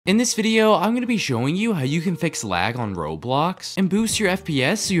In this video, I'm going to be showing you how you can fix lag on Roblox and boost your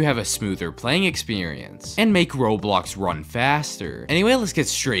FPS so you have a smoother playing experience and make Roblox run faster. Anyway, let's get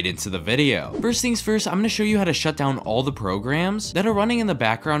straight into the video. First things first, I'm going to show you how to shut down all the programs that are running in the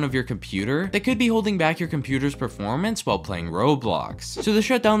background of your computer that could be holding back your computer's performance while playing Roblox. So to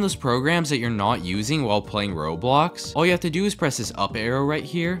shut down those programs that you're not using while playing Roblox, all you have to do is press this up arrow right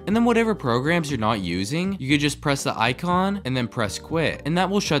here, and then whatever programs you're not using, you could just press the icon and then press quit, and that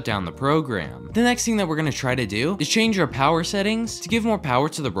will shut down the program. The next thing that we're going to try to do is change our power settings to give more power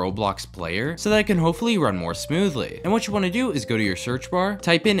to the Roblox player so that it can hopefully run more smoothly. And what you want to do is go to your search bar,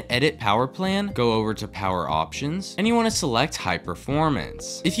 type in edit power plan, go over to power options, and you want to select high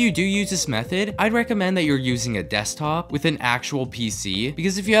performance. If you do use this method, I'd recommend that you're using a desktop with an actual PC,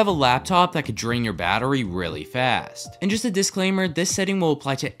 because if you have a laptop, that could drain your battery really fast. And just a disclaimer, this setting will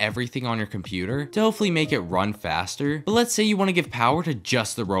apply to everything on your computer to hopefully make it run faster. But let's say you want to give power to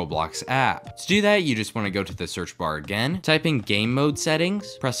just the Roblox app. To do that, you just want to go to the search bar again, type in game mode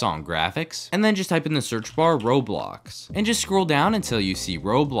settings, press on graphics, and then just type in the search bar Roblox, and just scroll down until you see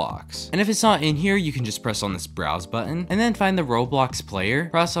Roblox. And if it's not in here, you can just press on this browse button, and then find the Roblox player,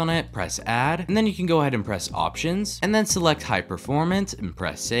 press on it, press add, and then you can go ahead and press options, and then select high performance and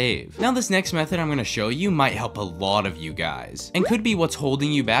press save. Now this next method I'm going to show you might help a lot of you guys, and could be what's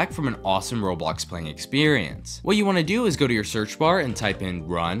holding you back from an awesome Roblox playing experience. What you want to do is go to your search bar and type in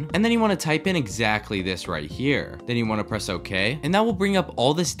run, and then you want to type in exactly this right here. Then you want to press OK, and that will bring up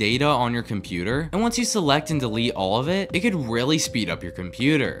all this data on your computer, and once you select and delete all of it, it could really speed up your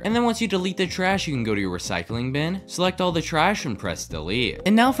computer. And then once you delete the trash, you can go to your recycling bin, select all the trash, and press delete.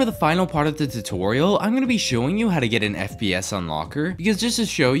 And now for the final part of the tutorial, I'm going to be showing you how to get an FPS unlocker, because just to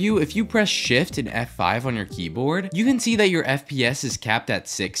show you, if you press shift and F5 on your keyboard, you can see that your FPS is capped at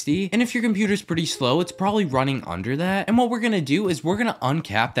 60, and if your computer's pretty slow, it's probably running under that. And what we're going to do is we're going to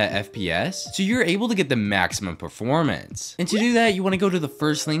uncap that FPS so you're able to get the maximum performance. And to do that, you want to go to the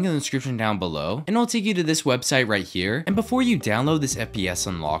first link in the description down below, and it'll take you to this website right here. And before you download this FPS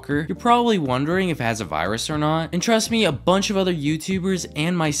unlocker, you're probably wondering if it has a virus or not. And trust me, a bunch of other YouTubers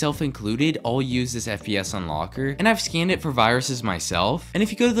and myself included all use this FPS unlocker, and I've scanned it for viruses myself. And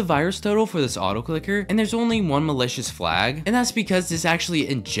if you go to the virus total for this auto clicker, and there's only one malicious flag, and that's because this actually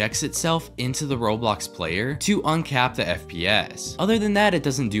injects itself into the Roblox player to uncap the FPS. Other than that, it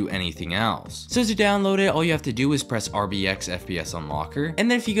doesn't do anything else. So to download it, all you have to do is press RBX FPS Unlocker, and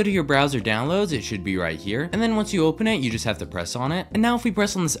then if you go to your browser downloads, it should be right here. And then once you open it, you just have to press on it. And now if we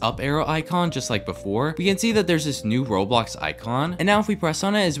press on this up arrow icon, just like before, we can see that there's this new Roblox icon. And now if we press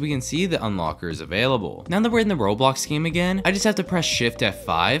on it, as we can see, the unlocker is available. Now that we're in the Roblox game again, I just have to press shift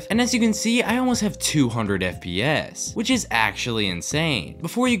F5, and as you can see, I almost have 200 FPS, which is actually insane.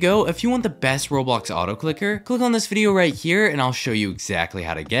 Before you go, if you want the best Roblox auto clicker, click on this video right here, and I'll show you exactly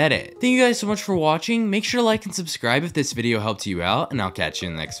how to get it. Thank you guys so much for watching. Make sure to like and subscribe if this video helped you out, and I'll catch you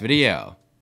in the next video.